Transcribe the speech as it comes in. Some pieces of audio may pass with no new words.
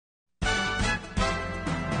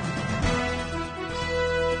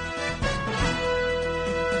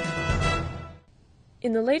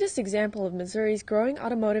In the latest example of Missouri's growing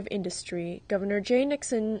automotive industry, Governor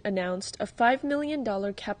Nixon announced a $5 million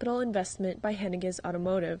capital investment by Henniges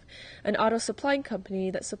Automotive, an auto supply company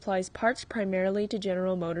that supplies parts primarily to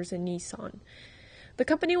General Motors and Nissan. The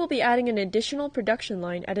company will be adding an additional production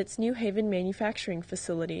line at its New Haven manufacturing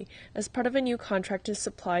facility as part of a new contract to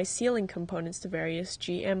supply sealing components to various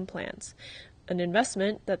GM plants, an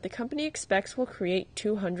investment that the company expects will create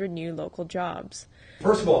 200 new local jobs.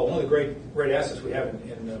 First of all, one of the great assets we have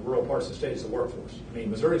in the rural parts of the state is the workforce. I mean,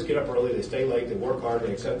 Missourians get up early, they stay late, they work hard,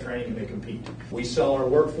 they accept training, and they compete. We sell our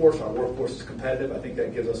workforce is competitive. I think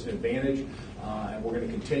that gives us an advantage, and we're going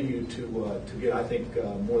to continue to get, I think,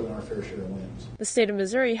 more than our fair share of wins. The state of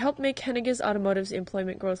Missouri helped make Henniges Automotive's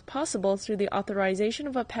employment growth possible through the authorization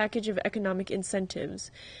of a package of economic incentives,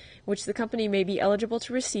 which the company may be eligible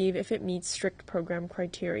to receive if it meets strict program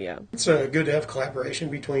criteria. It's good to have collaboration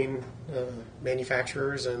between manufacturers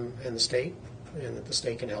and the state, and that the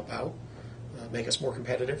state can help out, make us more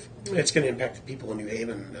competitive. It's going to impact the people in New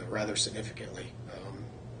Haven rather significantly.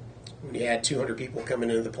 When you add 200 people coming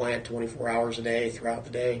into the plant 24 hours a day throughout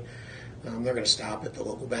the day, they're going to stop at the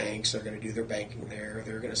local banks, they're going to do their banking there,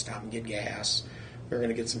 they're going to stop and get gas, they're going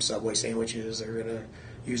to get some Subway sandwiches, they're going to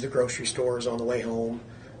use the grocery stores on the way home.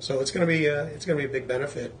 So it's going to be a big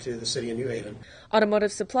benefit to the city of New Haven.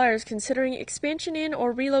 Automotive suppliers considering expansion in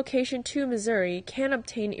or relocation to Missouri can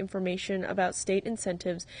obtain information about state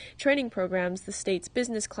incentives, training programs, the state's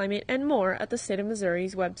business climate, and more at the state of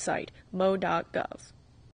Missouri's website, mo.gov.